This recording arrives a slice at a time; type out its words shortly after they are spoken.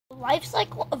Life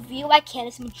cycle of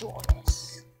canis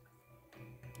majoris.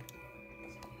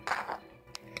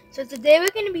 So today we're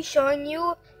going to be showing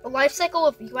you the life cycle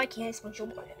of canis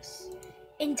majoris.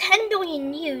 In 10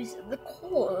 billion years, the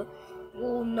core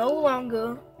will no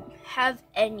longer have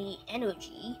any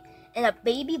energy, and a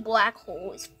baby black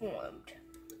hole is formed.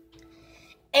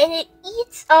 And it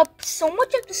eats up so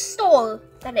much of the star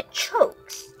that it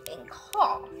chokes and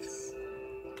coughs.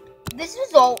 This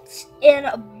results in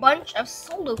a bunch of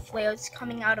solar flares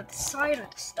coming out of the side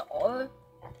of the star.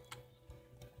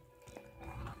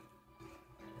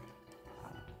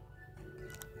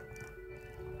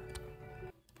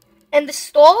 And the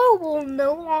star will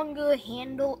no longer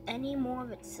handle any more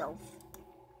of itself.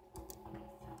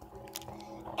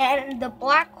 And the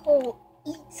black hole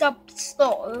eats up the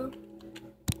star.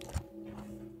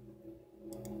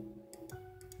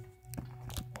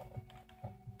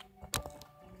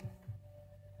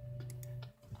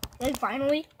 Then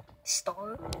finally, the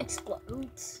star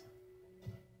explodes.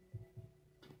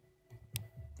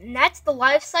 And that's the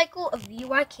life cycle of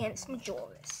canis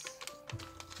majoris.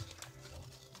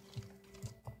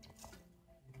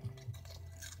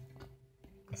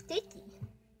 Sticky.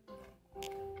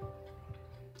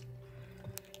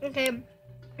 Okay,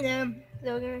 so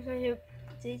we're gonna try to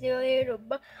see you later.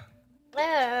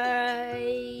 Bye.